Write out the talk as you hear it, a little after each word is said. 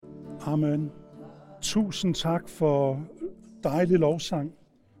Amen. Tusind tak for dejlig lovsang,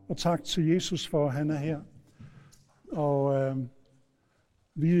 og tak til Jesus for, at han er her. Og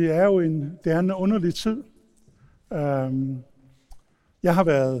det er en underlig tid. Jeg har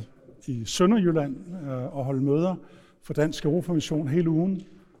været i Sønderjylland og holdt møder for Dansk Europamission hele ugen,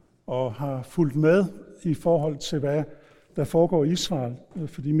 og har fulgt med i forhold til, hvad der foregår i Israel.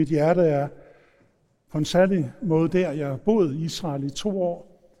 Fordi mit hjerte er på en særlig måde der. Jeg har boet i Israel i 2 år.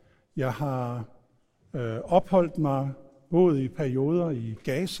 Jeg har opholdt mig både i perioder i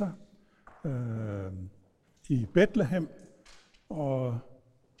Gaza, i Bethlehem, og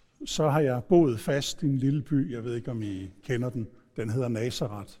så har jeg boet fast i en lille by. Jeg ved ikke, om I kender den. Den hedder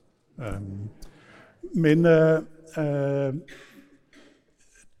Nazareth.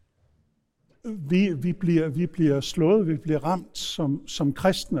 Vi bliver slået, vi bliver ramt som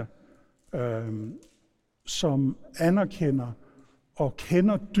kristne, som anerkender og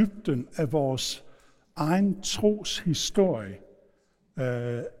kender dybden af vores egen tros historie,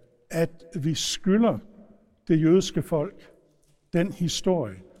 at vi skylder det jødiske folk den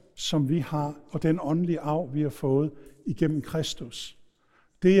historie, som vi har, og den åndelige arv, vi har fået igennem Kristus.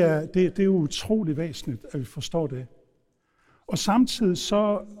 Det er jo utrolig væsentligt, at vi forstår det. Og samtidig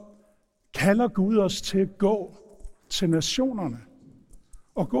så kalder Gud os til at gå til nationerne,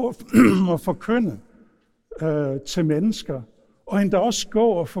 og gå og forkynde til mennesker, og endda også gå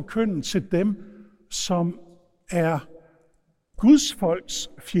og forkynde til dem, som er Guds folks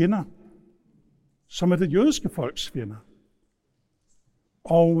fjender, som er det jødiske folks fjender.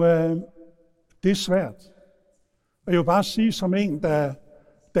 Og det er svært. Og jeg vil bare sige som en, der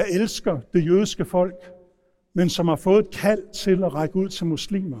elsker det jødiske folk, men som har fået et kald til at række ud til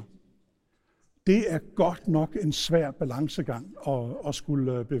muslimer. Det er godt nok en svær balancegang at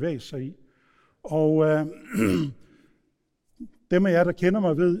skulle bevæge sig i. Og dem af jer, der kender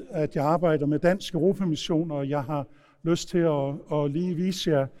mig, ved, at jeg arbejder med Dansk Europamission, og jeg har lyst til at lige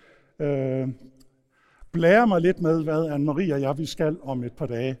vise jer, blære mig lidt med, hvad Anne-Marie og jeg vi skal om et par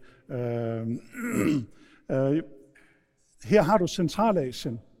dage. Her har du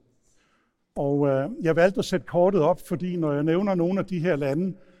Centralasien, og jeg valgte at sætte kortet op, fordi når jeg nævner nogle af de her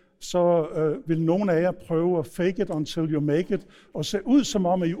lande, så vil nogle af jer prøve at fake it until you make it, og se ud som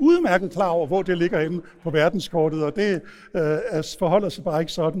om, at I er udmærket klar over, hvor det ligger henne på verdenskortet, og det forholder sig bare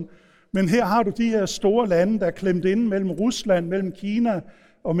ikke sådan. Men her har du de her store lande, der er klemt inde mellem Rusland, mellem Kina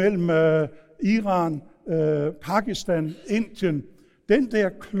og mellem Iran, Pakistan, Indien. Den der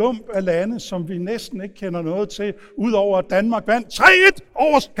klump af lande, som vi næsten ikke kender noget til, udover at Danmark vandt 3-1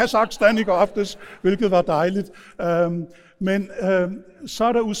 over Kazakhstan i går aftes, hvilket var dejligt. Men så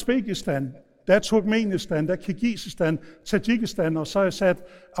er der Uzbekistan, der er Turkmenistan, der er Kirgisistan, Tadsjikistan, og så har jeg sat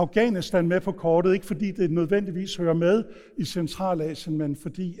Afghanistan med på kortet, ikke fordi det nødvendigvis hører med i Centralasien, men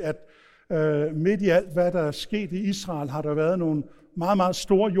fordi at midt i alt, hvad der er sket i Israel, har der været nogle meget, meget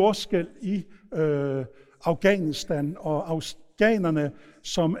store jordskælv i Afghanistan, og afghanerne,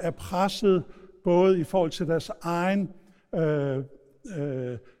 som er presset både i forhold til deres egen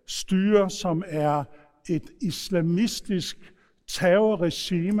styre, som er et islamistisk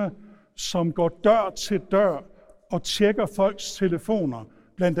terrorregime, som går dør til dør og tjekker folks telefoner,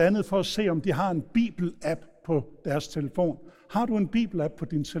 blandt andet for at se, om de har en bibel-app på deres telefon. Har du en bibel-app på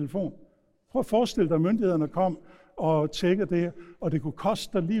din telefon? Prøv at forestille dig, at myndighederne kom og tjekker det, og det kunne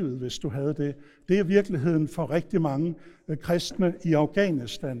koste dig livet, hvis du havde det. Det er virkeligheden for rigtig mange kristne i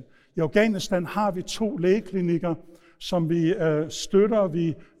Afghanistan. I Afghanistan har vi 2 lægeklinikker, som vi støtter,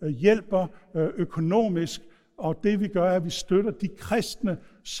 vi hjælper økonomisk, og det vi gør er, at vi støtter de kristne,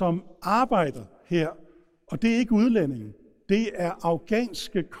 som arbejder her. Og det er ikke udlændinge. Det er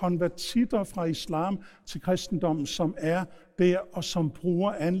afghanske konvertitter fra islam til kristendommen, som er der, og som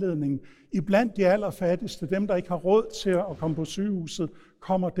bruger anledningen. Iblandt de allerfattigste, dem der ikke har råd til at komme på sygehuset,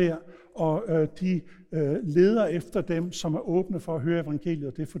 kommer der, og de leder efter dem, som er åbne for at høre evangeliet,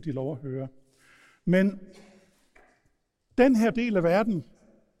 og det får de lov at høre. Men den her del af verden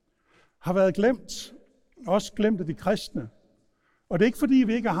har været glemt, også glemt af de kristne. Og det er ikke fordi,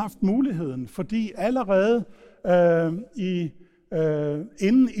 vi ikke har haft muligheden, fordi allerede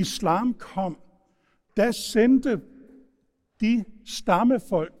inden islam kom, der sendte de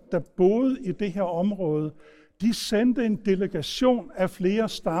stammefolk, der boede i det her område, de sendte en delegation af flere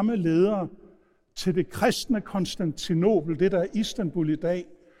stammeledere til det kristne Konstantinopel, det der er Istanbul i dag,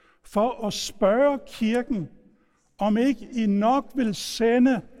 for at spørge kirken, om ikke I nok vil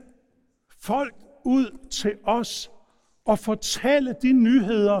sende folk ud til os og fortælle de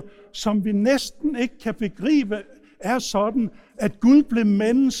nyheder, som vi næsten ikke kan begribe, er sådan, at Gud blev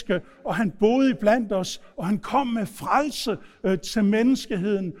menneske, og han boede iblandt os, og han kom med frelse til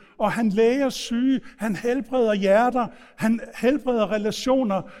menneskeheden, og han læger syge, han helbreder hjerter, han helbreder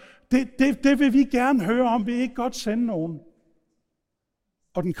relationer. Det vil vi gerne høre om, vi ikke godt sende nogen.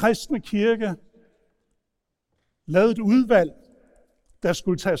 Og den kristne kirke lavede et udvalg, der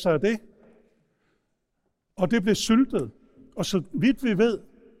skulle tage sig af det. Og det blev syltet. Og så vidt vi ved,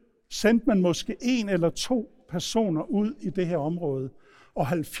 sendte man måske 1 eller 2 personer ud i det her område. Og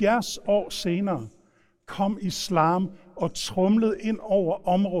 70 år senere kom islam og tromlede ind over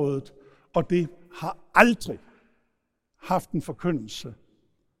området. Og det har aldrig haft en forkyndelse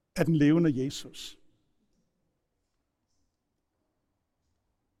af den levende Jesus.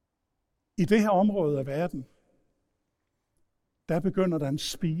 I det her område af verden, der begynder der en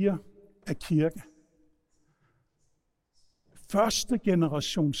spire af kirke. Første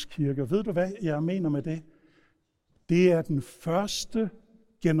generations kirke. Ved du, hvad jeg mener med det? Det er den første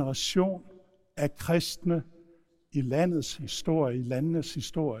generation af kristne i landets historie, i landenes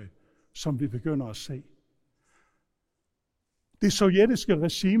historie, som vi begynder at se. Det sovjetiske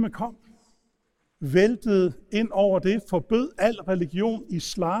regime kom, væltede ind over det, forbød al religion,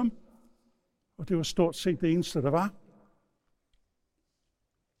 islam, og det var stort set det eneste, der var.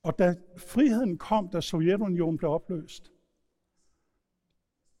 Og da friheden kom, da Sovjetunionen blev opløst,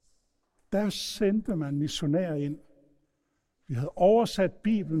 der sendte man missionærer ind. Vi havde oversat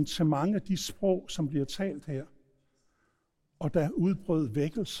Bibelen til mange af de sprog, som bliver talt her. Og der udbrød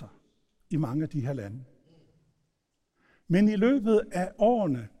vækkelser i mange af de her lande. Men i løbet af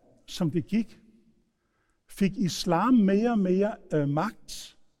årene, som det gik, fik islam mere og mere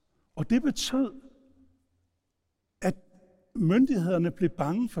magt. Og det betød, at myndighederne blev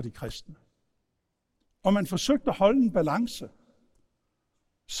bange for de kristne. Og man forsøgte at holde en balance.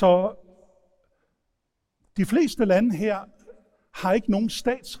 Så de fleste lande her har ikke nogen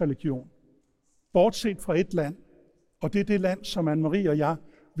statsreligion, bortset fra et land. Og det er det land, som Anne-Marie og jeg,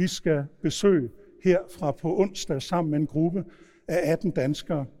 vi skal besøge herfra på onsdag sammen med en gruppe af 18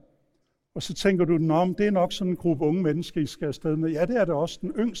 danskere. Og så tænker du, det er nok sådan en gruppe unge mennesker, I skal afsted med. Ja, det er det også.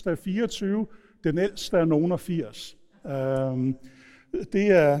 Den yngste er 24, den ældste er nogen af 80.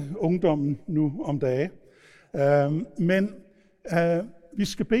 Det er ungdommen nu om dage. Men vi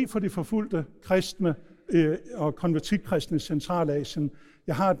skal bede for de forfulgte kristne og konvertitkristne i Centralasien.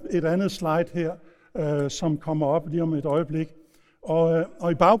 Jeg har et andet slide her, som kommer op lige om et øjeblik.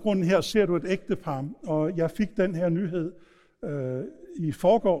 Og i baggrunden her ser du et ægtepar, og jeg fik den her nyhed i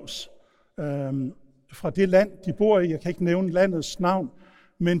forgårs fra det land, de bor i. Jeg kan ikke nævne landets navn,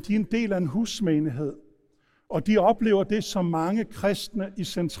 men de er en del af en husmenighed. Og de oplever det, som mange kristne i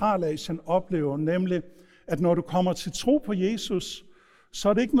Centralasien oplever, nemlig, at når du kommer til tro på Jesus, så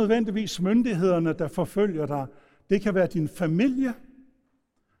er det ikke nødvendigvis myndighederne, der forfølger dig. Det kan være din familie,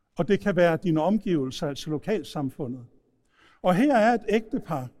 og det kan være dine omgivelser, altså lokalsamfundet. Og her er et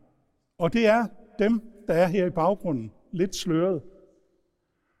ægtepar, og det er dem, der er her i baggrunden, lidt sløret.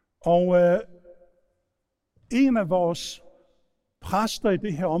 Og en af vores præster i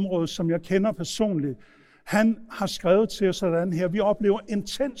det her område, som jeg kender personligt, han har skrevet til os sådan her: vi oplever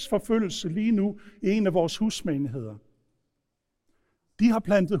intens forfølgelse lige nu i en af vores husmenigheder. De har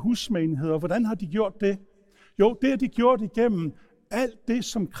plantet husmenigheder. Hvordan har de gjort det? Jo, det har de gjort igennem alt det,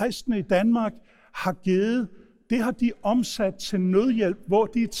 som kristne i Danmark har givet. Det har de omsat til nødhjælp, hvor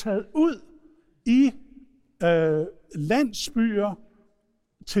de er taget ud i landsbyer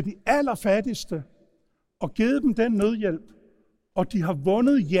til de allerfattigste og givet dem den nødhjælp. Og de har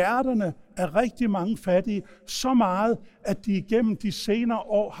vundet hjerterne af rigtig mange fattige, så meget, at de igennem de senere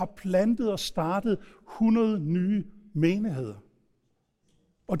år har plantet og startet 100 nye menigheder.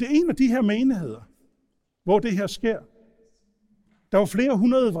 Og det er en af de her menigheder, hvor det her sker. Der var flere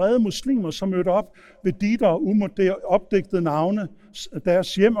hundrede vrede muslimer, som mødte op ved de der opdigtede navne,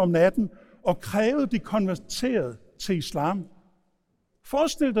 deres hjem om natten, og krævede de konverteret til islam.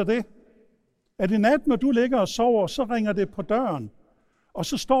 Forestil dig det, at i nat, når du ligger og sover, så ringer det på døren, og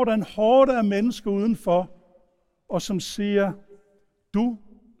så står der en horde af mennesker udenfor, og som siger, du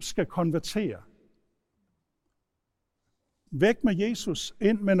skal konvertere. Væk med Jesus,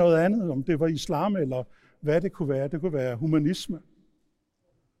 ind med noget andet, om det var islam eller hvad det kunne være. Det kunne være humanisme.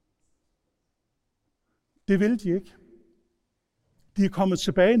 Det ville de ikke. De er kommet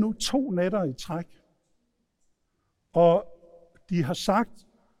tilbage nu 2 nætter i træk. Og de har sagt,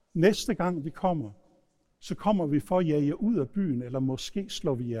 næste gang vi kommer, så kommer vi for at jage jer ud af byen, eller måske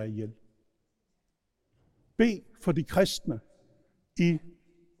slår vi jer ihjel. Bed for de kristne i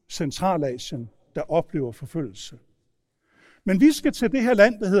Centralasien, der oplever forfølgelse. Men vi skal til det her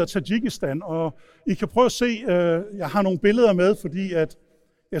land, der hedder Tadsjikistan, og I kan prøve at se, jeg har nogle billeder med, fordi at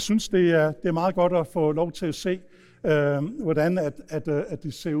jeg synes, det er meget godt at få lov til at se, hvordan at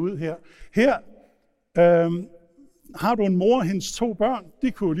det ser ud her. Her har du en mor og hendes 2 børn.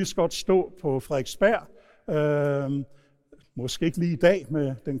 De kunne lige så godt stå på Frederiksberg. Måske ikke lige i dag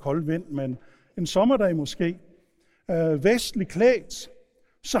med den kolde vind, men en sommerdag måske. Vestlig klædt.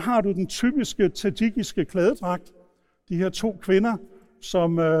 Så har du den typiske tadsjikiske klædedragt. De her 2 kvinder,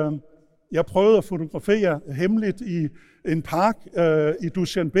 som jeg prøvede at fotografere hemmeligt i en park i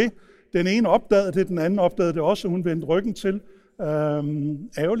Dushanbe. Den ene opdagede det, den anden opdagede det også, hun vendte ryggen til.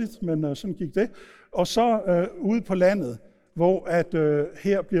 Ærgerligt, men sådan gik det. Og så ude på landet, hvor at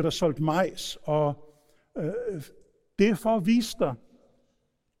her bliver der solgt majs, og det er for at vise dig,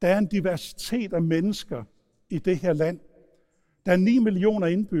 der er en diversitet af mennesker i det her land. Der er 9 millioner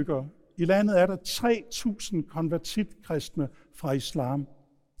indbyggere. I landet er der 3.000 konvertitkristne fra islam.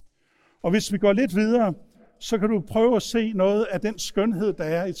 Og hvis vi går lidt videre, så kan du prøve at se noget af den skønhed, der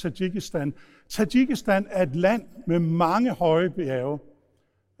er i Tadsjikistan. Tadsjikistan er et land med mange høje bjerge.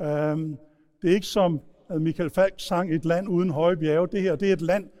 Det er ikke som Michael Falk sang, et land uden høje bjerge. Det her, det er et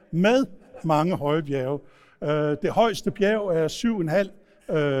land med mange høje bjerge. Det højeste bjerg er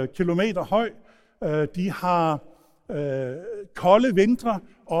 7,5 kilometer høj. De har kolde vintre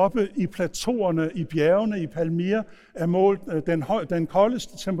oppe i plateauerne i bjergene i Palmyra er målt, den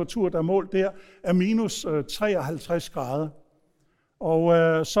koldeste temperatur, der er målt der, er minus 53 grader.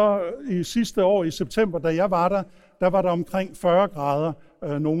 Og så i sidste år i september, da jeg var der var der omkring 40 grader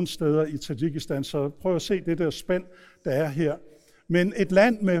nogle steder i Tadsjikistan. Så prøv at se det der spænd, der er her. Men et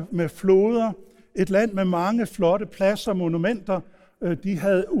land med floder, et land med mange flotte pladser, monumenter. De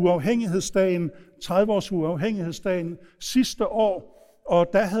havde uafhængighedsdagen, 30-års uafhængighedsdagen sidste år, og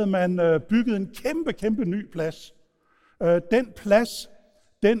der havde man bygget en kæmpe ny plads. Den plads,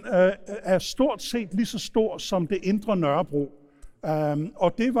 den er stort set lige så stor som det indre Nørrebro.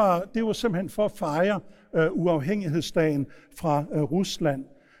 Og det var simpelthen for at fejre uafhængighedsdagen fra Rusland.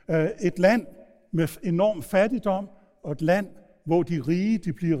 Et land med enorm fattigdom, og et land, hvor de rige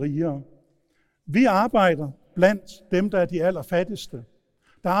de bliver rigere. Vi arbejder blandt dem, der er de allerfattigste.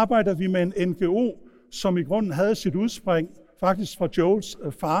 Der arbejder vi med en NGO, som i grunden havde sit udspring faktisk fra Joels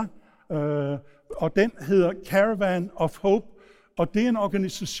far, og den hedder Caravan of Hope, og det er en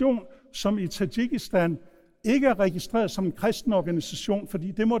organisation, som i Tadsjikistan ikke er registreret som en kristen organisation,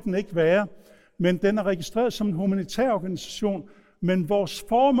 fordi det må den ikke være, men den er registreret som en humanitær organisation, men vores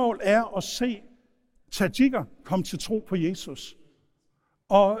formål er at se tadsjikker komme til tro på Jesus.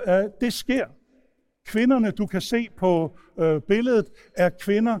 Og det sker. Kvinderne, du kan se på billedet, er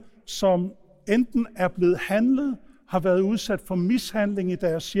kvinder, som enten er blevet handlet, har været udsat for mishandling i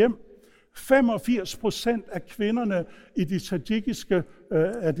deres hjem. 85% af kvinderne i de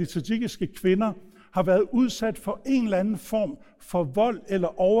tadsjikiske kvinder har været udsat for en eller anden form for vold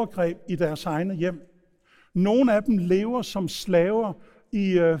eller overgreb i deres egne hjem. Nogle af dem lever som slaver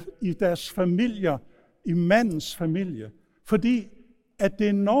i deres familier, i mandens familie, fordi at det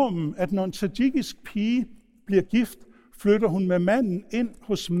er normen, at når en tadsjikisk pige bliver gift, flytter hun med manden ind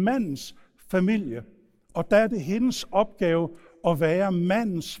hos mandens familie. Og der er det hendes opgave at være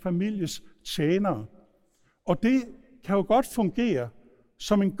mandens families tjenere. Og det kan jo godt fungere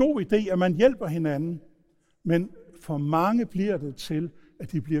som en god idé, at man hjælper hinanden. Men for mange bliver det til,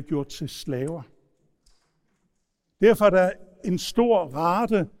 at de bliver gjort til slaver. Derfor er der en stor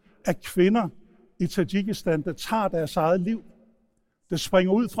rate af kvinder i Tadsjikistan, der tager deres eget liv. Der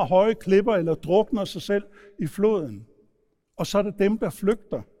springer ud fra høje klipper eller drukner sig selv i floden. Og så er det dem, der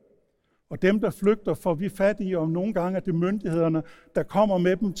flygter. Og dem, der flygter, får vi fat i, og nogle gange er det myndighederne, der kommer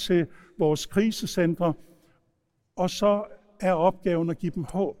med dem til vores krisecentre. Og så er opgaven at give dem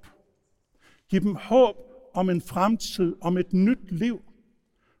håb. Give dem håb om en fremtid, om et nyt liv.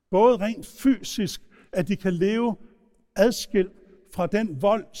 Både rent fysisk, at de kan leve adskilt fra den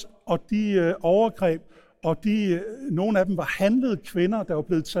vold og de overgreb, og nogle af dem var handlede kvinder, der var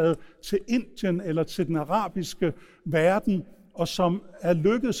blevet taget til Indien eller til den arabiske verden, og som er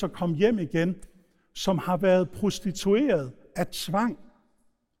lykkedes at komme hjem igen, som har været prostitueret af tvang.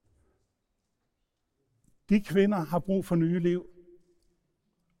 De kvinder har brug for nye liv,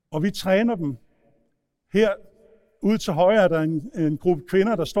 og vi træner dem. Her ude til højre er der en gruppe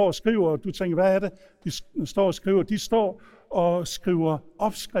kvinder, der står og skriver, og du tænker, hvad er det, de står og skriver? De står og skriver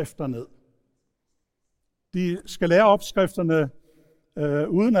opskrifter ned. De skal lære opskrifterne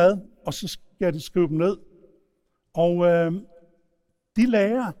udenad, og så skal de skrive dem ned. Og de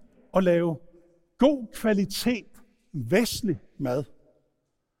lærer at lave god kvalitet vestlig mad,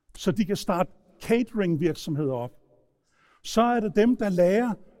 så de kan starte catering-virksomheder op. Så er det dem, der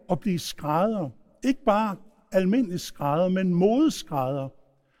lærer at blive skrædder. Ikke bare almindelige skrædder, men modeskrædder,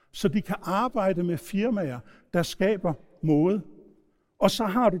 så de kan arbejde med firmaer, der skaber mode. Og så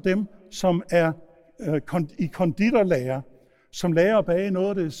har du dem, som er i konditorlærer, som lærer at bage noget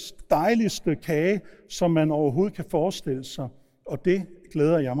af det dejligste kage, som man overhovedet kan forestille sig. Og det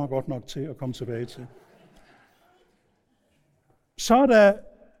glæder jeg mig godt nok til at komme tilbage til. Så er der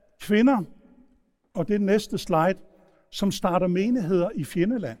kvinder, og det er den næste slide, som starter menigheder i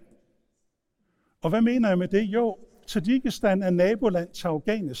fjendeland. Og hvad mener jeg med det? Jo, Tadsjikistan er naboland til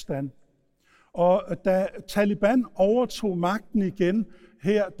Afghanistan. Og da Taliban overtog magten igen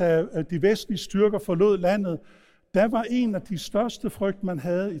her, da de vestlige styrker forlod landet, der var en af de største frygt, man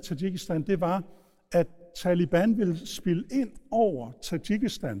havde i Tadsjikistan, det var, at Taliban ville spille ind over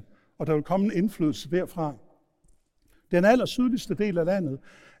Tadsjikistan, og der ville komme en indflydelse derfra. Den allersydligste del af landet,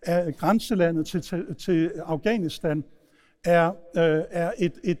 af grænselandet til Afghanistan, er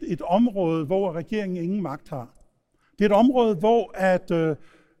et område, hvor regeringen ingen magt har. Det er et område, hvor at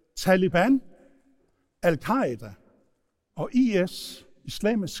Taliban, Al-Qaida og IS,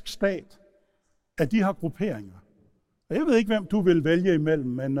 Islamisk Stat, at de har grupperinger. Og jeg ved ikke, hvem du vil vælge imellem,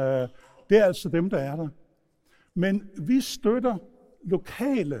 men det er altså dem, der er der. Men vi støtter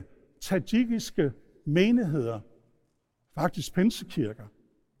lokale tadsjikiske menigheder, faktisk pinsekirker,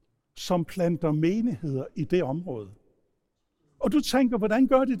 som planter menigheder i det område. Og du tænker, hvordan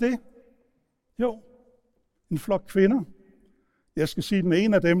gør de det? Jo, en flok kvinder. Jeg skal sige, den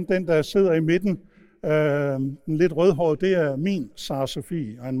ene af dem, den der sidder i midten, den lidt rødhårede, det er min Sara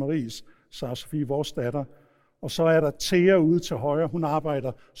Sofie, Anne-Maries Sara Sofie, vores datter. Og så er der Thea ude til højre. Hun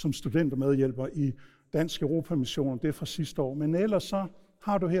arbejder som studentermedhjælper i Dansk Europamission. Det er fra sidste år. Men ellers så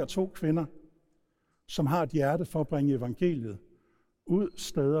har du her 2 kvinder, som har et hjerte for at bringe evangeliet ud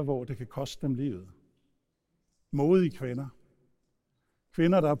steder, hvor det kan koste dem livet. Modige kvinder.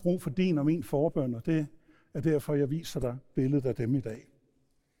 Kvinder, der har brug for din og min forbøn, og det er derfor, jeg viser dig billedet af dem i dag.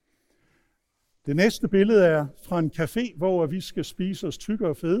 Det næste billede er fra en café, hvor vi skal spise os tykke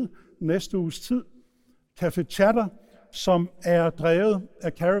og fede næste uges tid. Café Chatter, som er drevet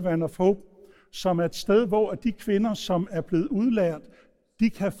af Caravan of Hope, som er et sted, hvor de kvinder, som er blevet udlært, de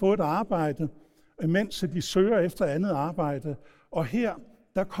kan få et arbejde, mens de søger efter andet arbejde. Og her,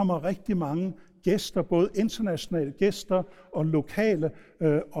 der kommer rigtig mange gæster, både internationale gæster og lokale,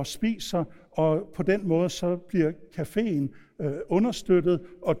 og spiser. Og på den måde så bliver caféen understøttet,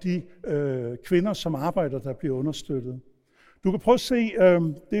 og de kvinder, som arbejder, der bliver understøttet. Du kan prøve at se,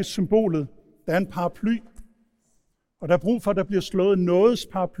 det er symbolet. Der er en paraply, og der er brug for, at der bliver slået en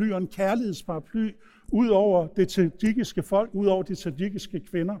nådesparaply og en kærlighedsparaply ud over det tadsjikiske folk, ud over de tadsjikiske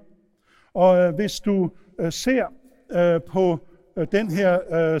kvinder. Og hvis du ser på den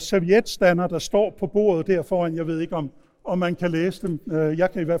her servietstander, der står på bordet der foran, jeg ved ikke om man kan læse dem,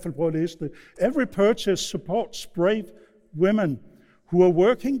 jeg kan i hvert fald prøve at læse det. Every purchase supports brave women who are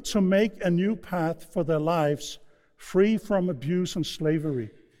working to make a new path for their lives, free from abuse and slavery.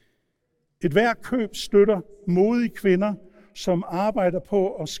 Et hver køb støtter modige kvinder, som arbejder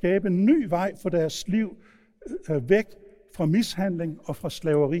på at skabe en ny vej for deres liv, væk fra mishandling og fra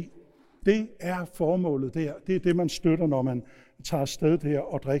slaveri. Det er formålet der. Det er det, man støtter, når man tager afsted der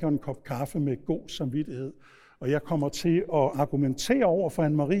og drikker en kop kaffe med god samvittighed. Og jeg kommer til at argumentere over for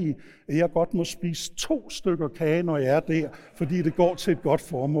Anne-Marie, at jeg godt må spise 2 stykker kage, når jeg er der, fordi det går til et godt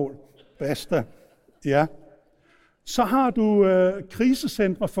formål. Basta. Ja. Så har du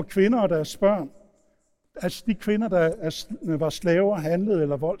krisecentre for kvinder og deres børn. Altså de kvinder, der var slaver, handlede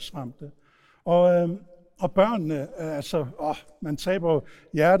eller voldsramte. Og børnene, altså, man taber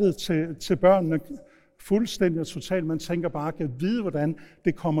hjertet til børnene fuldstændig og totalt. Man tænker bare, at kan vide, hvordan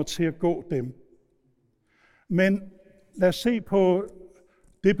det kommer til at gå dem. Men lad os se på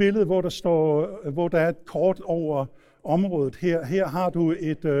det billede, hvor der er et kort over området her. Her har du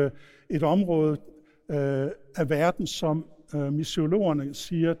et område af verden, som missiologerne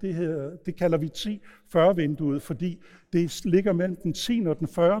siger, det kalder vi 10-40-vinduet, fordi det ligger mellem den 10. og den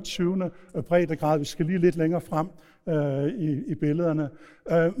 40. breddegrad. Vi skal lige lidt længere frem i billederne.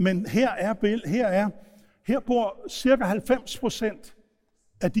 Men her bor cirka 90%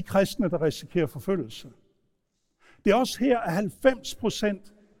 af de kristne, der risikerer forfølgelse. Det er også her, at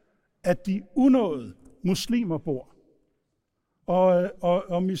 90% af de unåede muslimer bor.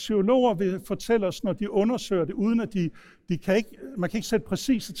 Og missiologer vil fortælle os, når de undersøger det, uden at man kan ikke sætte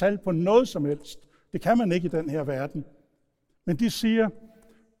præcise tal på noget som helst. Det kan man ikke i den her verden. Men de siger,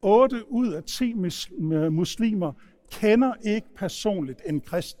 8 ud af 10 muslimer kender ikke personligt en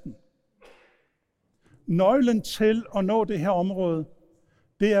kristen. Nøglen til at nå det her område,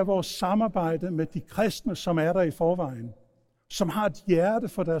 det er vores samarbejde med de kristne, som er der i forvejen. som har et hjerte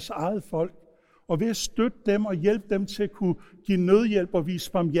for deres eget folk, og ved at støtte dem og hjælpe dem til at kunne give nødhjælp og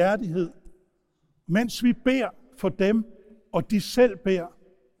vise barmhjertighed, mens vi beder for dem, og de selv beder.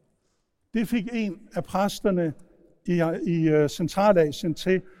 Det fik en af præsterne i Centralasien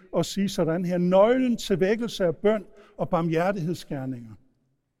til at sige sådan her: nøglen til vækkelse af bøn og barmhjertighedsgerninger.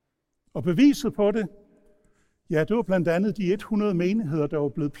 Og beviset på det, ja, det var blandt andet de 100 menigheder, der var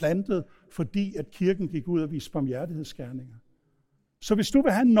blevet plantet, fordi at kirken gik ud og viste barmhjertighedsgerninger. Så hvis du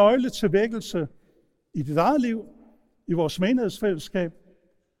vil have en nøgle til vækkelse i dit eget liv, i vores menighedsfællesskab,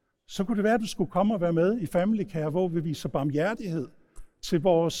 så kunne det være, at du skulle komme og være med i Family Care, hvor vi viser barmhjertighed til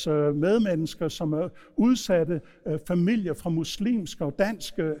vores medmennesker, som er udsatte familier fra muslimske og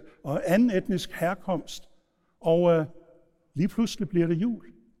danske og anden etnisk herkomst. Og lige pludselig bliver det jul.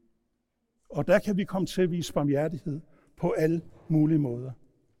 Og der kan vi komme til at vise barmhjertighed på alle mulige måder.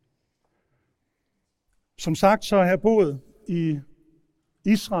 Som sagt, så har jeg boet i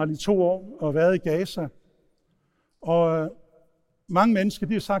Israel i 2 år og været i Gaza. Og mange mennesker,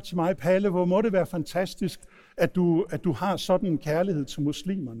 de har sagt til mig: Palle, hvor må det være fantastisk, at du har sådan en kærlighed til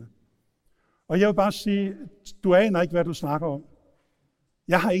muslimerne. Og jeg vil bare sige, du aner ikke, hvad du snakker om.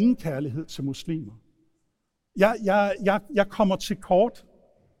 Jeg har ingen kærlighed til muslimer. Jeg kommer til kort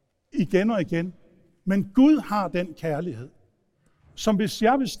igen og igen. Men Gud har den kærlighed, som hvis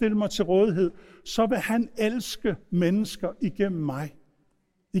jeg vil stille mig til rådighed, så vil han elske mennesker igennem mig.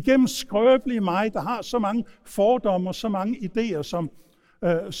 Igennem skrøbelige mig, der har så mange fordomme og så mange idéer,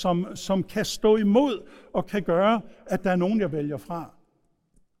 som kan stå imod og kan gøre, at der er nogen, jeg vælger fra.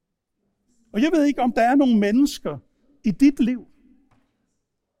 Og jeg ved ikke, om der er nogle mennesker i dit liv,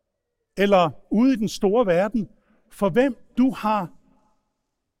 eller ude i den store verden, for hvem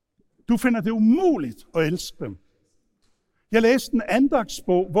du finder det umuligt at elske dem. Jeg læste en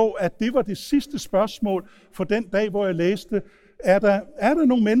andagtsbog, hvor at det var det sidste spørgsmål for den dag, hvor jeg læste: Er der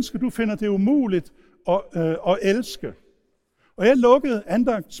nogle mennesker, du finder det umuligt at elske? Og jeg lukkede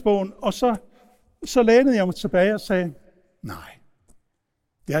andagtsbogen, og så lænede jeg mig tilbage og sagde: nej,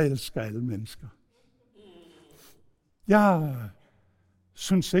 jeg elsker alle mennesker. Jeg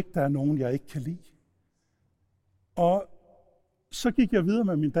synes ikke, der er nogen, jeg ikke kan lide. Og så gik jeg videre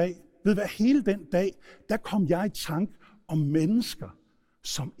med min dag. Ved hvad, hele den dag, der kom jeg i tanke om mennesker,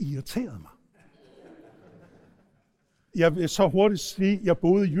 som irriterede mig. Jeg vil så hurtigt sige, at jeg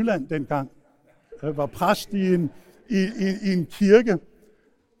boede i Jylland dengang. Jeg var præst i en kirke.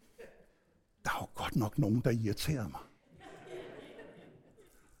 Der var godt nok nogen, der irriterede mig.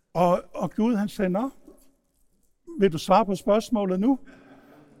 Og Gud, han sagde: nå, vil du svare på spørgsmålet nu?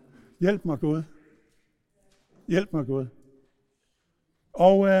 Hjælp mig, Gud. Hjælp mig, Gud.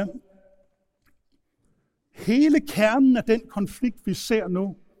 Og hele kernen af den konflikt, vi ser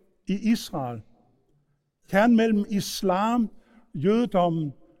nu i Israel, kernen mellem islam,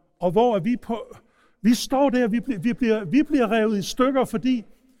 jødedommen, og hvor vi står der, vi bliver revet i stykker, fordi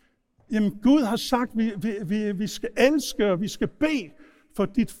jamen, Gud har sagt, vi skal elske, og vi skal bede for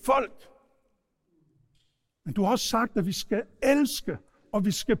dit folk. Men du har også sagt, at vi skal elske, og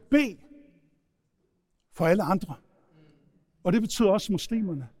vi skal bede for alle andre. Og det betyder også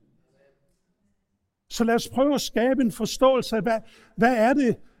muslimerne. Så lad os prøve at skabe en forståelse af, hvad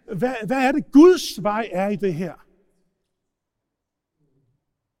er det Guds vej er i det her.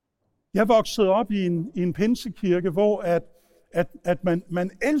 Jeg voksede op i en pinsekirke, hvor at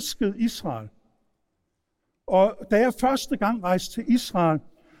man elskede Israel. Og da jeg første gang rejste til Israel,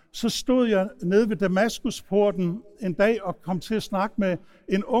 så stod jeg nede ved Damaskusporten en dag og kom til at snakke med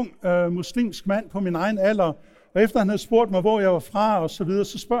en ung muslimsk mand på min egen alder. Og efter han havde spurgt mig, hvor jeg var fra og så videre,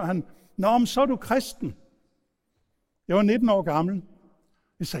 så spørger han: nå, men så er du kristen. Jeg var 19 år gammel.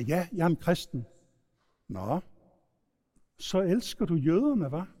 Jeg sagde: ja, jeg er en kristen. Nå, så elsker du jøderne,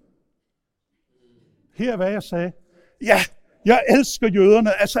 hva'? Her er, hvad jeg sagde: ja, jeg elsker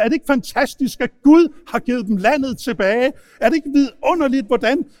jøderne. Altså, er det ikke fantastisk, at Gud har givet dem landet tilbage? Er det ikke vidunderligt,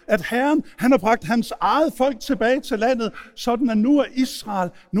 hvordan at Herren, han har bragt hans eget folk tilbage til landet, sådan at nu er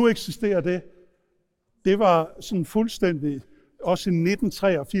Israel, nu eksisterer det. Det var sådan fuldstændig, også i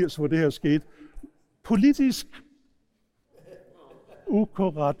 1983, hvor det her skete, politisk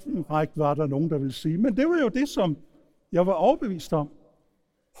ukorrekt, var der nogen, der ville sige. Men det var jo det, som jeg var overbevist om.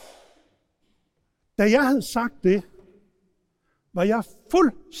 Da jeg havde sagt det, var jeg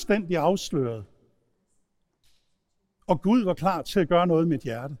fuldstændig afsløret. Og Gud var klar til at gøre noget i mit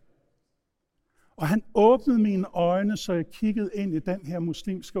hjerte. Og han åbnede mine øjne, så jeg kiggede ind i den her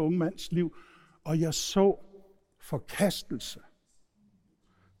muslimske unge mands liv, og jeg så forkastelse.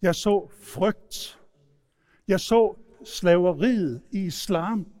 Jeg så frygt. Jeg så slaveriet i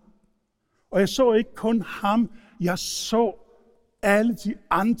islam. Og jeg så ikke kun ham, jeg så alle de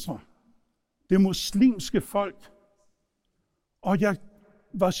andre, det muslimske folk. Og jeg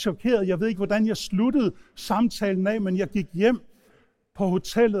var chokeret. Jeg ved ikke, hvordan jeg sluttede samtalen af, men jeg gik hjem på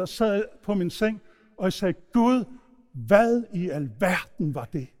hotellet og sad på min seng, og jeg sagde, Gud, hvad i alverden var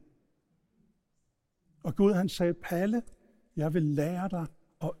det? Og Gud han sagde, Palle, jeg vil lære dig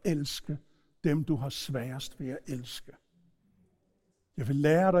at elske dem, du har sværest ved at elske. Jeg vil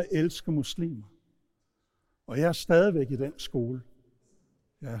lære dig at elske muslimer. Og jeg er stadigvæk i den skole.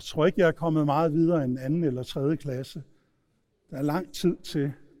 Jeg tror ikke, jeg er kommet meget videre end 2. eller 3. klasse. Der er lang tid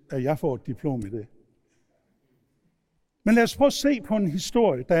til, at jeg får et diplom i det. Men lad os prøve at se på en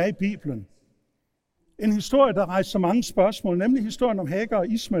historie, der er i Bibelen. En historie, der rejser mange spørgsmål, nemlig historien om Hagar og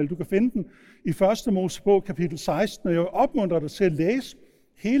Ismael. Du kan finde den i 1. Mosebog, kapitel 16, og jeg opmuntrer dig til at læse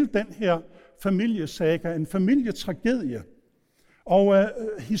hele den her familiesaga, en familietragedie. Og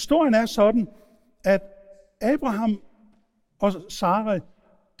historien er sådan, at Abraham og Sarai,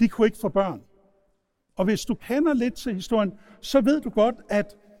 de kunne ikke få børn. Og hvis du kender lidt til historien, så ved du godt,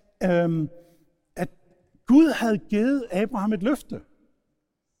 at Gud havde givet Abraham et løfte.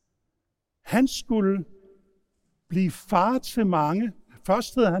 Han skulle blive far til mange.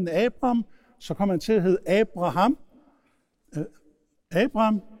 Først hed han Abraham, så kom han til at hedde Abraham.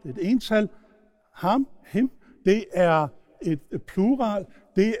 Abraham, det er et ental. Ham, him, det er et plural.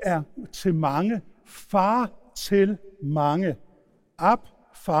 Det er til mange. Far til mange.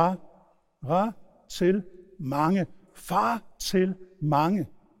 Far, ra, til mange. Far til mange.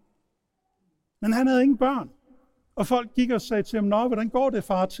 Men han havde ingen børn. Og folk gik og sagde til ham, nå, hvordan går det,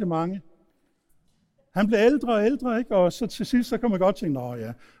 far til mange? Han blev ældre og ældre, ikke? Og så til sidst, så kan man godt tænke, nå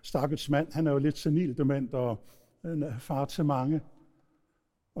ja, stakkels mand, han er jo lidt senil dement og far til mange.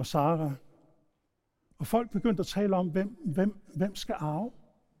 Og Sara. Og folk begyndte at tale om, hvem skal arve?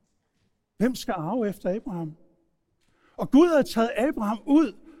 Hvem skal arve efter Abraham? Og Gud havde taget Abraham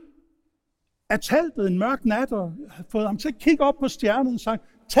ud af teltet en mørk nat og fået ham til at kigge op på stjernen og sagt,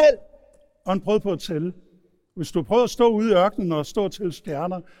 tæl! Og han prøvede på at tælle. Hvis du prøver at stå ude i ørkenen og stå til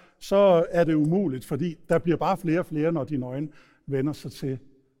stjerner, så er det umuligt, fordi der bliver bare flere og flere, når dine øjne vender sig til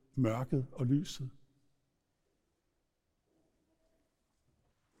mørket og lyset.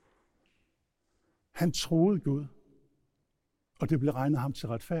 Han troede Gud, og det blev regnet ham til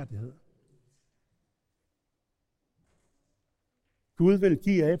retfærdighed. Gud vil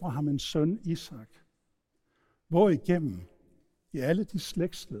give Abraham en søn, Isak, hvor igennem i alle de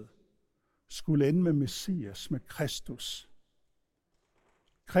slægtsled skulle ende med Messias, med Kristus.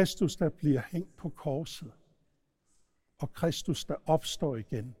 Kristus, der bliver hængt på korset, og Kristus, der opstår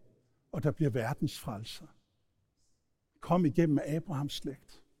igen, og der bliver verdens frelser. Kom igennem Abrahams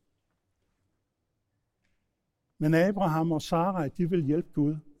slægt. Men Abraham og Sarai, de vil hjælpe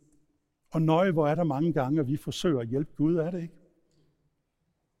Gud. Og nøje, hvor er der mange gange, at vi forsøger at hjælpe Gud, er det ikke?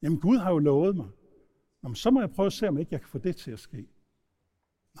 Jamen, Gud har jo lovet mig. Jamen, så må jeg prøve at se, om ikke jeg kan få det til at ske.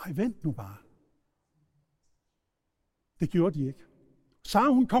 Nej, vent nu bare. Det gjorde de ikke.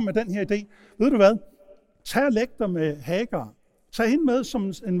 Sara, hun kom med den her idé. Ved du hvad? Tag og læg dig med Hagar. Tag hende med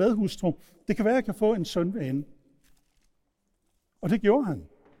som en medhustru. Det kan være, at jeg kan få en søn ved hende. Og det gjorde han.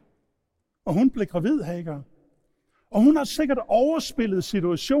 Og hun blev gravid, Hagar. Og hun har sikkert overspillet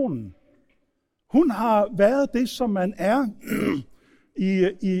situationen. Hun har været det, som man er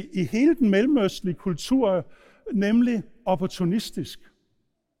i hele den mellemøstlige kultur, nemlig opportunistisk.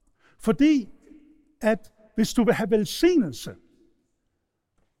 Fordi at hvis du vil have velsignelse,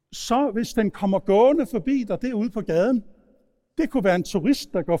 så hvis den kommer gående forbi dig derude på gaden, det kunne være en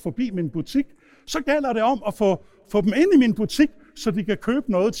turist, der går forbi min butik, så gælder det om at få dem ind i min butik, så de kan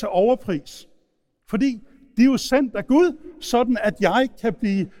købe noget til overpris. Fordi de er jo sendt af Gud, sådan at jeg kan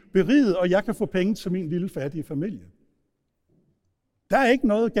blive beriget, og jeg kan få penge til min lille fattige familie. Der er ikke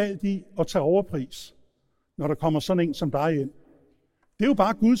noget galt i at tage overpris, når der kommer sådan en som dig ind. Det er jo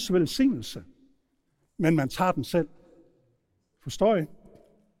bare Guds velsignelse, men man tager den selv. Forstår I?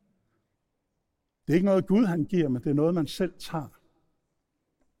 Det er ikke noget Gud han giver, men det er noget man selv tager.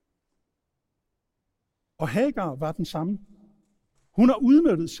 Og Hagar var den samme. Hun har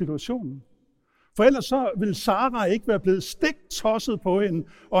udnyttet situationen. For ellers så ville Sara ikke være blevet stiktosset på hende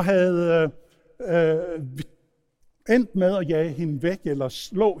og havde endt med at jage hende væk eller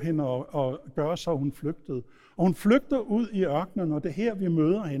slå hende og gøre så, hun flygtede. Og hun flygter ud i ørkenen, og det er her, vi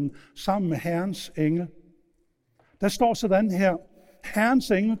møder hende sammen med Herrens engel. Der står sådan her,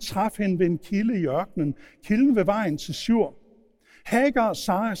 Herrens engel traf hende ved en kilde i ørkenen, kilden ved vejen til Shur. Hagar,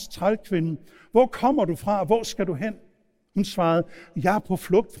 Saras trælkvinde, hvor kommer du fra, hvor skal du hen? Hun svarede, jeg er på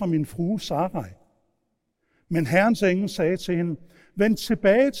flugt fra min frue Sarai. Men Herrens engel sagde til hende, vend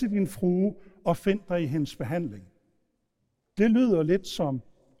tilbage til din frue og find dig i hendes behandling. Det lyder lidt som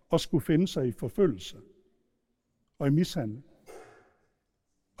at skulle finde sig i forfølgelse og i mishandling.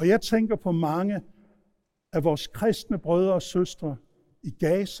 Og jeg tænker på mange af vores kristne brødre og søstre i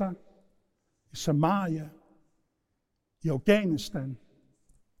Gaza, i Samaria, i Afghanistan,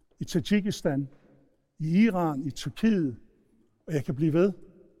 i Tadsjikistan, i Iran, i Tyrkiet, og jeg kan blive ved,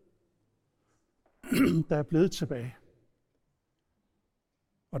 der er blevet tilbage.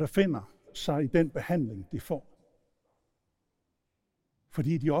 Og der finder sig i den behandling, de får.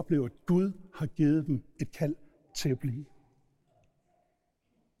 Fordi de oplever, at Gud har givet dem et kald til at blive.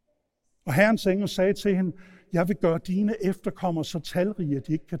 Og Herrens engel sagde til hende, jeg vil gøre dine efterkommere så talrige, at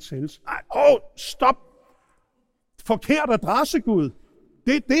de ikke kan tælles. Stop! Forkert adresse, Gud.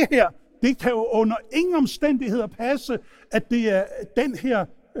 Det her, det kan jo under ingen omstændigheder passe, at det er den her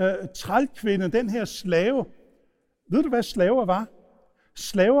trælkvinde, den her slave. Ved du, hvad slaver var?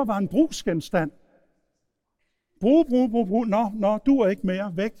 Slaver var en brugsgenstand. Brug. Nå, du er ikke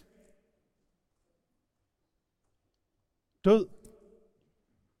mere. Væk. Død.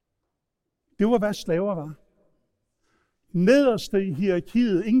 Det var, hvad slaver var. Nederste i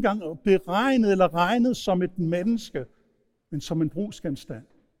hierarkiet, ikke engang beregnet eller regnet som et menneske, men som en brugsgenstand.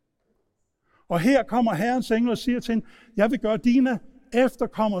 Og her kommer Herrens engel og siger til hende, jeg vil gøre dine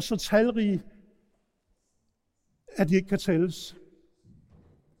efterkommere så talrige, at de ikke kan tælles.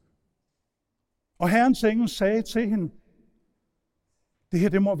 Og Herrens engel sagde til hende, det her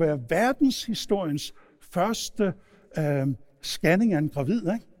det må være verdenshistoriens første scanning af en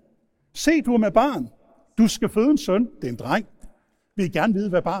gravid. Ikke? Se, du er med barn. Du skal føde en søn. Det er en dreng. Vi vil gerne vide,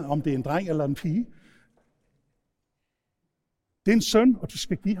 hvad barn, om det er en dreng eller en pige. Det er en søn, og du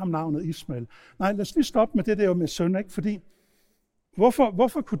skal give ham navnet Ismael. Nej, lad os lige stoppe med det der med søn, ikke? Fordi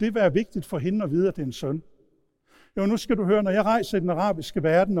hvorfor kunne det være vigtigt for hende at vide, at det er en søn? Jo, nu skal du høre, når jeg rejser i den arabiske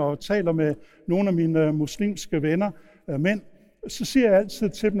verden og taler med nogle af mine muslimske venner, mænd, så siger jeg altid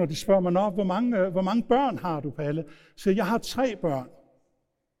til dem, når de spørger mig, hvor mange børn har du, Palle? Så siger jeg har 3 børn.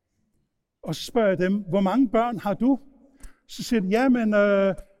 Og så spørger jeg dem, hvor mange børn har du? Så siger de, jamen,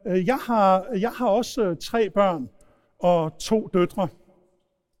 jeg har også 3 børn og 2 døtre.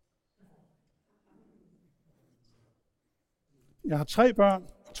 Jeg har 3 børn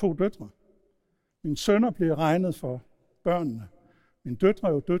og 2 døtre. Mine sønner bliver regnet for børnene. Mine døtre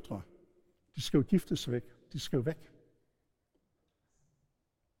er jo døtre. De skal jo giftes væk. De skal jo væk.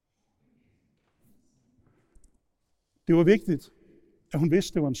 Det var vigtigt, at hun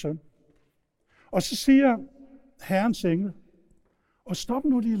vidste, det var en søn. Og så siger Herrens engel, og stop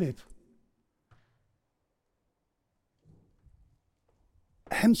nu lige lidt.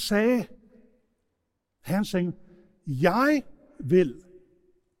 Han sagde, Herrens engel, jeg vil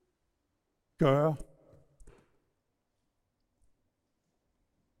gøre.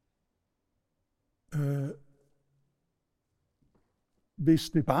 Hvis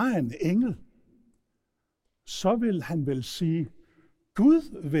det bare er en engel, så vil han vel sige,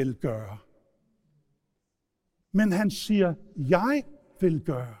 Gud vil gøre. Men han siger, jeg vil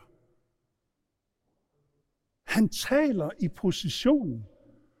gøre. Han taler i positionen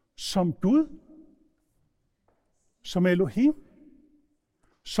som Gud, som Elohim,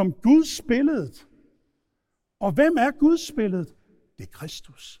 som Guds billede. Og hvem er Guds billede? Det er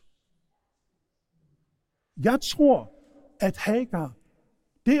Kristus. Jeg tror, at Hagar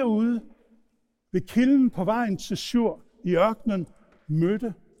derude ved kilden på vejen til Shur i ørkenen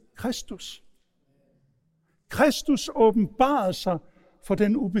mødte Kristus. Kristus åbenbarede sig for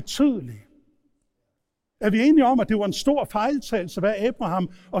den ubetydelige. Er vi enige om, at det var en stor fejltagelse, hvad Abraham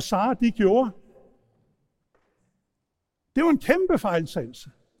og Sara de gjorde? Det var en kæmpe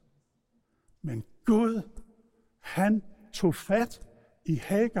fejltagelse. Men Gud, han tog fat i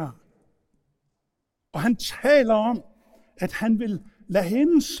Hagar. Og han taler om, at han vil lade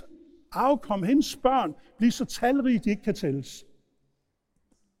hendes afkom, hendes børn, blive så talrige, de ikke kan tælles.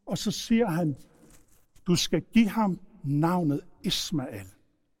 Og så siger han, du skal give ham navnet Ismael.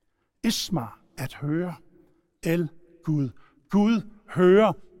 Isma, at høre. El, Gud. Gud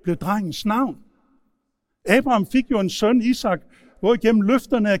hører, blev drengens navn. Abraham fik jo en søn, Isak, hvor igennem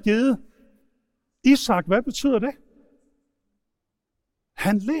løfterne er givet. Isak, hvad betyder det?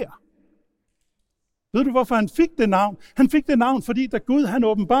 Han ler. Ved du, hvorfor han fik det navn? Han fik det navn, fordi da Gud han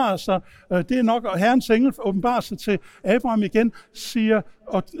åbenbarer sig, det er nok, og Herrens engel åbenbarer sig til Abraham igen, siger,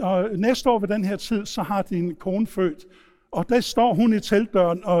 og næste år ved den her tid, så har din kone født. Og der står hun i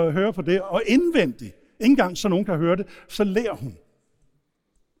teltdøren og hører på det, og indvendigt, ikke engang så nogen kan høre det, så ler hun.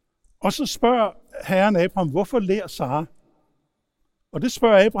 Og så spørger Herren Abraham, hvorfor ler Sara? Og det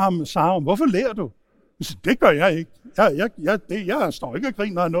spørger Abraham Sara om, hvorfor ler du? Han siger, det gør jeg ikke. Jeg står ikke og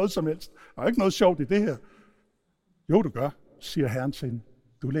griner af noget som helst. Der er ikke noget sjovt i det her. Jo, du gør. siger Herren til hende,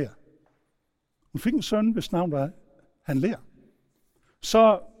 du ler. Hun fik en søn, hvis navn var, han ler.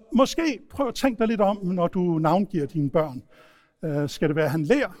 Så måske prøv at tænke dig lidt om, når du navngiver dine børn. Skal det være, han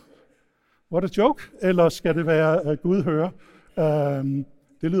ler? What a joke? Eller skal det være, Gud hører?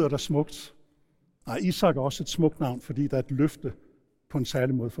 Det lyder da smukt. Nej, Isak er også et smukt navn, fordi der er et løfte på en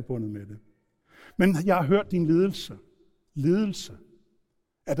særlig måde forbundet med det. Men jeg har hørt din lidelse. Lidelse.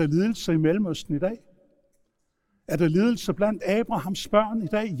 Er der lidelse i Mellemøsten i dag? Er der lidelse blandt Abrahams børn i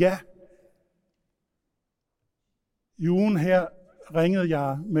dag? Ja. I ugen her ringede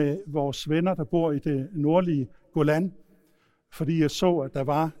jeg med vores venner, der bor i det nordlige Golan, fordi jeg så, at der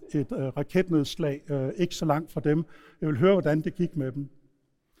var et raketnedslag ikke så langt fra dem. Jeg vil høre, hvordan det gik med dem.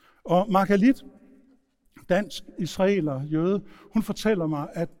 Og Margalit, dansk israeler, jøde, hun fortæller mig,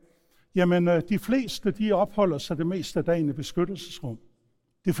 at de fleste de opholder sig det meste af dagen i beskyttelsesrum.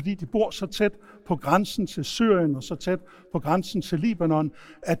 Det er fordi, de bor så tæt på grænsen til Syrien og så tæt på grænsen til Libanon,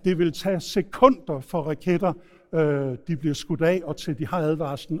 at det vil tage sekunder for raketter, de bliver skudt af, og til de har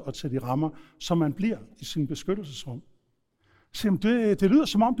advarslen, og til de rammer, så man bliver i sin beskyttelsesrum. Så det lyder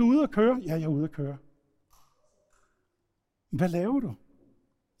som om, du er ude at køre. Ja, jeg er ude at køre. Hvad laver du?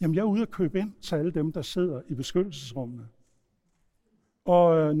 Jamen, jeg er ude at købe ind til alle dem, der sidder i beskyttelsesrummene.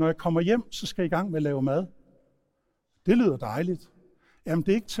 Og når jeg kommer hjem, så skal jeg i gang med at lave mad. Det lyder dejligt. Jamen,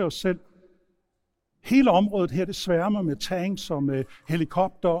 det er ikke til os selv. Hele området her, det sværmer med tanks og med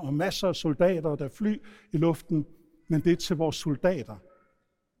helikopter og masser af soldater, der fly i luften. Men det er til vores soldater.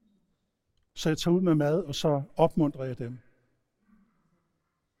 Så jeg tager ud med mad, og så opmuntrer jeg dem.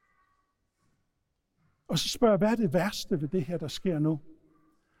 Og så spørger jeg, hvad er det værste ved det her, der sker nu?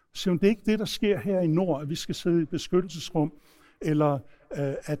 Så det er ikke det, der sker her i nord, at vi skal sidde i et beskyttelsesrum, eller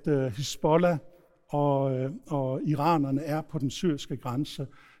at Hizbollah og iranerne er på den syriske grænse.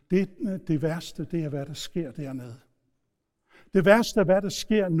 Det værste, det er, hvad der sker dernede. Det værste er, hvad der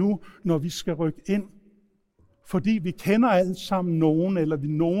sker nu, når vi skal rykke ind. Fordi vi kender alle sammen nogen, eller vi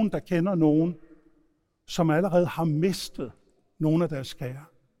er nogen, der kender nogen, som allerede har mistet nogle af deres kære.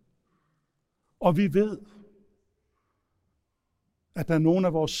 Og vi ved, at der er nogle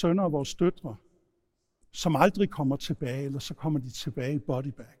af vores sønner og vores døtre, som aldrig kommer tilbage, eller så kommer de tilbage i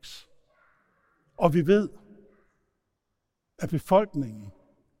bodybags. Og vi ved, at befolkningen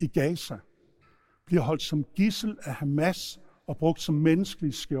i Gaza bliver holdt som gidsel af Hamas og brugt som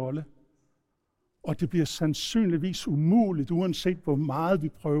menneskelige skjolde. Og det bliver sandsynligvis umuligt, uanset hvor meget vi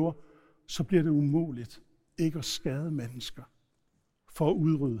prøver, så bliver det umuligt ikke at skade mennesker for at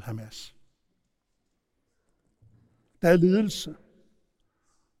udrydde Hamas. Der er lidelse.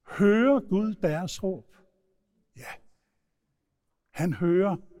 Hører Gud deres råb? Ja. Han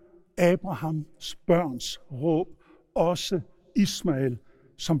hører Abrahams børns råb, også Ismael,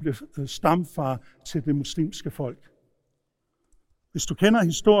 som blev stamfar til det muslimske folk. Hvis du kender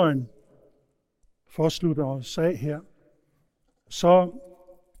historien, for at slutte os af her, så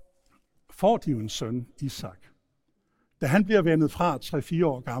får de jo en søn, Isak. Da han bliver vendet fra 3-4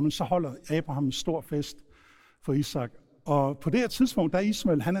 år gammel, så holder Abraham en stor fest for Isak. Og på det her tidspunkt, der er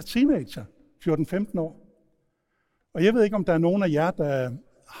Ismael, han er teenager, 14-15 år. Og jeg ved ikke, om der er nogen af jer, der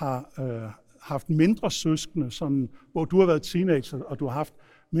har haft mindre søskende, sådan, hvor du har været teenager, og du har haft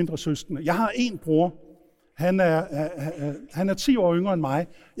mindre søskende. Jeg har en bror. Han er 10 år yngre end mig.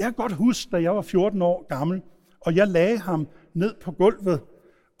 Jeg kan godt huske, da jeg var 14 år gammel, og jeg lagde ham ned på gulvet,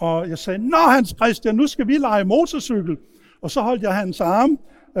 og jeg sagde, nå Hans Christian, nu skal vi lege motorcykel. Og så holdt jeg hans arm.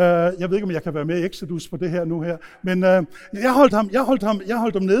 Jeg ved ikke, om jeg kan være med i Exodus på det her nu her, men jeg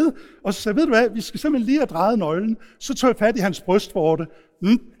holdt ham nede, og så sagde, ved du hvad, vi skal simpelthen lige have drejet nøglen. Så tog jeg fat i hans brystvorte,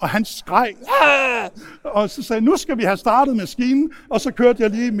 og han skreg, og så sagde jeg, nu skal vi have startet maskinen, og så kørte jeg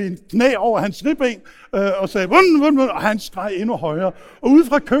lige min knæ over hans ribben, og sagde, og han skreg endnu højere. Og ude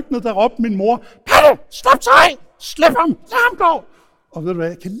fra køkkenet, der råbte min mor, Palle, stop tøj, slip ham, lad ham gå. Og ved du hvad,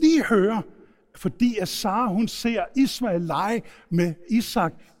 jeg kan lige høre, fordi at Sara, hun ser Ismael lege med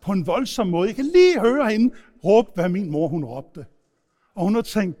Isak på en voldsom måde. Jeg kan lige høre hende råbe, hvad min mor hun råbte. Og hun har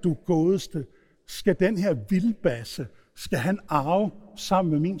tænkt, du godeste, skal den her vildbasse, skal han arve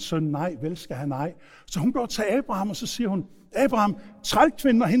sammen med min søn? Nej, vel skal han ej. Så hun går til Abraham, og så siger hun, Abraham,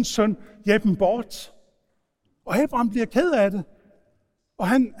 trælkvinden og hendes søn, hjælp dem bort. Og Abraham bliver ked af det. Og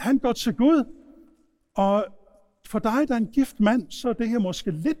han går til Gud. Og for dig, der er en gift mand, så er det her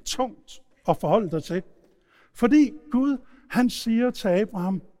måske lidt tungt at forholde dig til. Fordi Gud, han siger til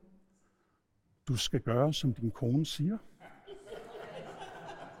Abraham, du skal gøre, som din kone siger.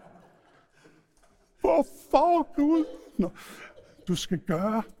 Hvorfor, Gud? Nå, du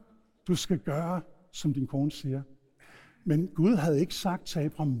skal gøre, som din kone siger. Men Gud havde ikke sagt til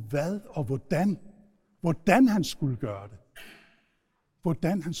Abraham, hvad og hvordan han skulle gøre det.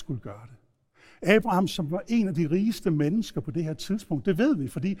 hvordan han skulle gøre det. Abraham, som var en af de rigeste mennesker på det her tidspunkt, det ved vi,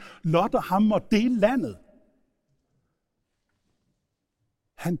 fordi Lot og ham måtte dele landet.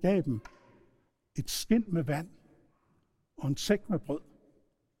 Han gav dem et skind med vand og en sæk med brød.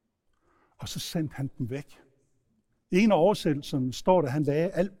 Og så sendte han dem væk. I en af oversættelserne står der, at han lagde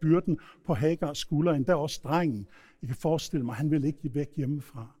al byrden på Hagars skuldre, endda også drengen. Jeg kan forestille mig, at han ville ikke give væk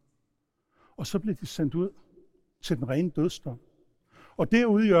hjemmefra. Og så blev de sendt ud til den rene dødsdom. Og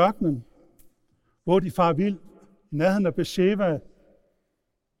derude i ørkenen, hvor de farer vild, i nærheden af Beersheba,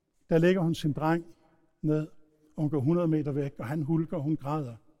 der lægger hun sin dreng ned, og hun går 100 meter væk, og han hulker, og hun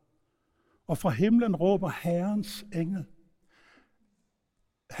græder. Og fra himlen råber Herrens engel,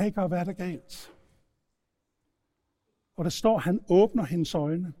 Hagar, hvad er der galt? Og der står, han åbner hendes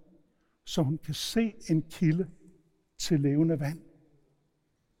øjne, så hun kan se en kilde til levende vand.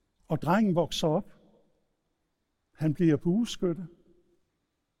 Og drengen vokser op. Han bliver bueskytte,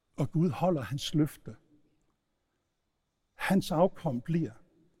 og Gud holder hans løfte. Hans afkom bliver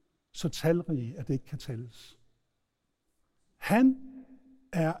så talrige, at det ikke kan tælles. Han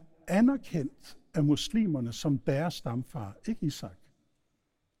er anerkendt af muslimerne som deres stamfar, ikke Isak.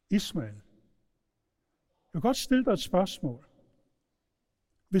 Ismael. Jeg vil godt stille dig et spørgsmål.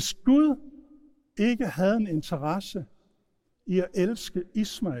 Hvis Gud ikke havde en interesse i at elske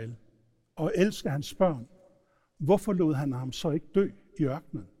Ismael og elske hans børn, hvorfor lod han ham så ikke dø i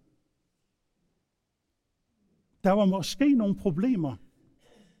ørkenen? Der var måske nogle problemer,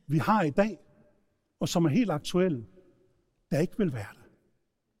 vi har i dag, og som er helt aktuelle, der ikke vil være der.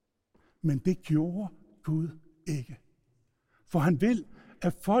 Men det gjorde Gud ikke. For han vil,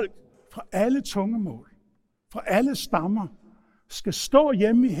 at folk fra alle tungemål, fra alle stammer, skal stå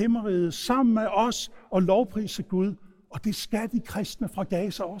hjemme i himmeriget sammen med os og lovprise Gud. Og det skal de kristne fra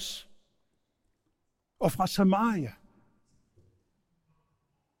Gaza også. Og fra Samaria.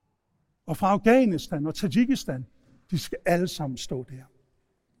 Og fra Afghanistan og Tajikistan. De skal alle sammen stå der.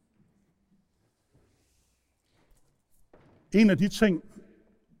 En af de ting,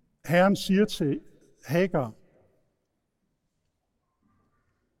 Herren siger til Hagar,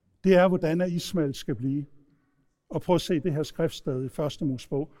 det er, hvordan Ismael skal blive. Og prøv at se det her skriftsted i 1.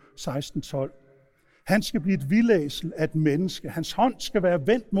 Mosebog 16:12. Han skal blive et vildæsel af et menneske. Hans hånd skal være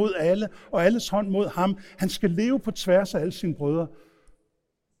vendt mod alle, og alles hånd mod ham. Han skal leve på tværs af alle sine brødre.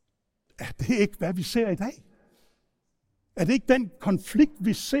 Er det ikke, hvad vi ser i dag? Er det ikke den konflikt,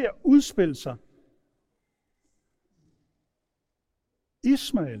 vi ser udspille sig?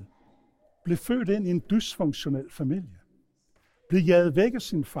 Ismael blev født ind i en dysfunktionel familie. Blev jaget væk af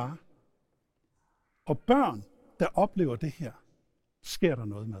sin far. Og børn, der oplever det her, sker der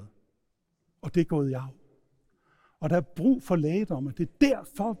noget med. Og det er gået i arv. Og der er brug for lægedom, og det er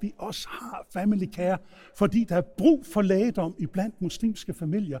derfor, vi også har family care. Fordi der er brug for lægedom i blandt muslimske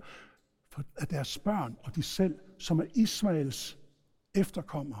familier, for at deres børn og de selv, som er Ismaels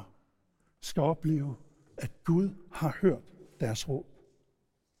efterkommere, skal opleve, at Gud har hørt deres råb.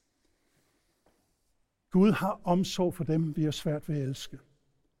 Gud har omsorg for dem, vi er svært ved at elske.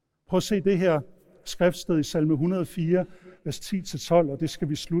 Prøv at se det her skriftsted i salme 104, vers 10-12, og det skal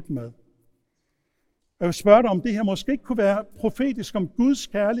vi slutte med. Jeg vil spørge dig, om det her måske ikke kunne være profetisk om Guds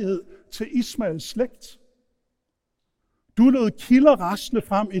kærlighed til Ismaels slægt. Du lod kilder rasle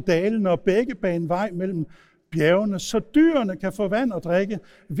frem i dalen og bække bane vej mellem bjergene, så dyrene kan få vand og drikke.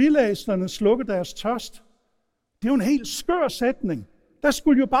 Vildæslerne slukke deres tørst. Det er jo en helt skør sætning. Der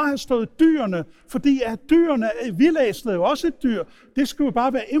skulle jo bare have stået dyrene, fordi at dyrene, vildæslet er jo også et dyr. Det skulle jo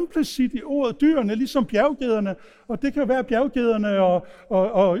bare være implicit i ordet dyrene, ligesom bjerggederne. Og det kan jo være bjerggederne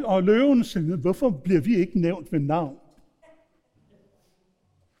og løven. Hvorfor bliver vi ikke nævnt ved navn?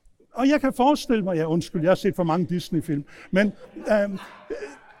 Og jeg kan forestille mig, jeg har set for mange Disney-film, men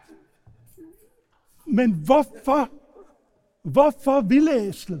hvorfor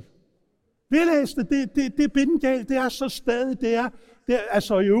vildæslet? Vildæslet, det er bindegalt, det er så stadig, det er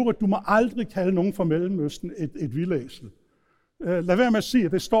altså i øvrigt, du må aldrig kalde nogen fra Mellemøsten et vildæsel. Lad være med at sige,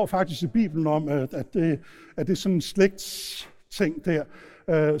 at det står faktisk i Bibelen om, at det er sådan en slægtsting der,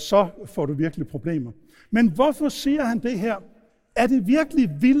 så får du virkelig problemer. Men hvorfor siger han det her? Er det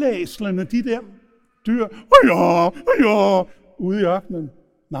virkelig vildæslerne, de der dyr, ude i ørkenen?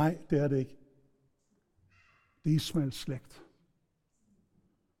 Nej, det er det ikke. Det er Ismaels slægt.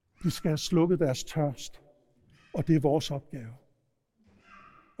 De skal have slukket deres tørst, og det er vores opgave.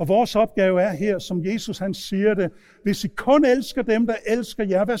 Og vores opgave er her, som Jesus han siger det, hvis I kun elsker dem, der elsker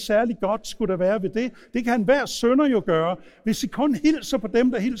jer, hvad særligt godt skulle der være ved det? Det kan enhver synder jo gøre. Hvis I kun hilser på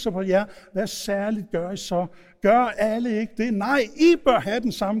dem, der hilser på jer, hvad særligt gør I så? Gør alle ikke det? Nej, I bør have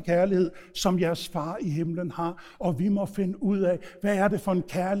den samme kærlighed, som jeres far i himlen har. Og vi må finde ud af, hvad er det for en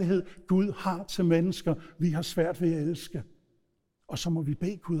kærlighed, Gud har til mennesker, vi har svært ved at elske. Og så må vi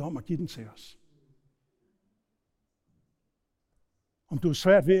bede Gud om at give den til os. Om du er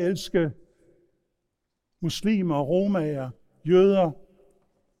svært ved at elske muslimer, romaer, jøder,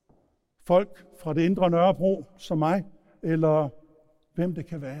 folk fra det indre Nørrebro som mig, eller hvem det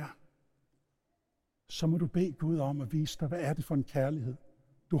kan være, så må du bede Gud om at vise dig, hvad er det for en kærlighed,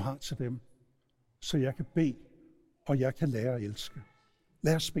 du har til dem, så jeg kan bede, og jeg kan lære at elske.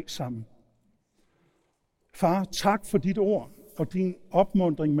 Lad os bede sammen. Far, tak for dit ord og din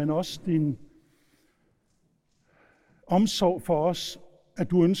opmuntring, men også din omsorg for os,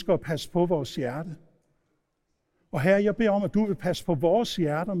 at du ønsker at passe på vores hjerte. Og Herre, jeg beder om, at du vil passe på vores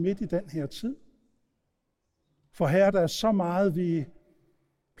hjerter midt i den her tid. For Herre, der er så meget, vi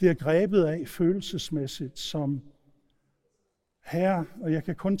bliver grebet af følelsesmæssigt, som Herre, og jeg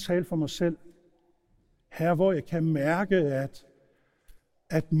kan kun tale for mig selv, Herre, hvor jeg kan mærke,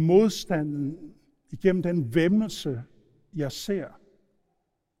 at modstanden igennem den væmmelse, jeg ser,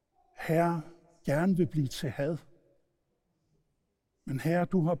 Herre, gerne vil blive til had. Men Herre,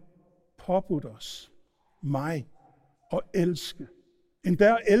 du har påbudt os, mig, at elske.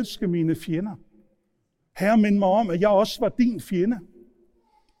 Endda at elske mine fjender. Herre, mind mig om, at jeg også var din fjende.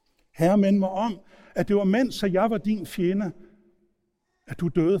 Herre, mind mig om, at det var mens jeg var din fjende, at du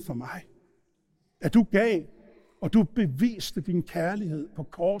døde for mig. At du gav, og du beviste din kærlighed på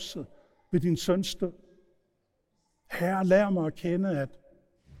korset ved din søns død. Herre, lær mig at kende, at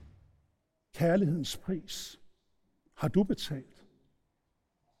kærlighedens pris har du betalt.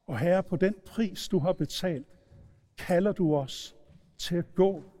 Og Herre, på den pris, du har betalt, kalder du os til at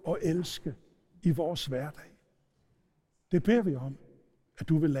gå og elske i vores hverdag. Det beder vi om, at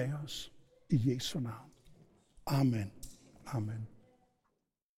du vil lære os i Jesu navn. Amen. Amen.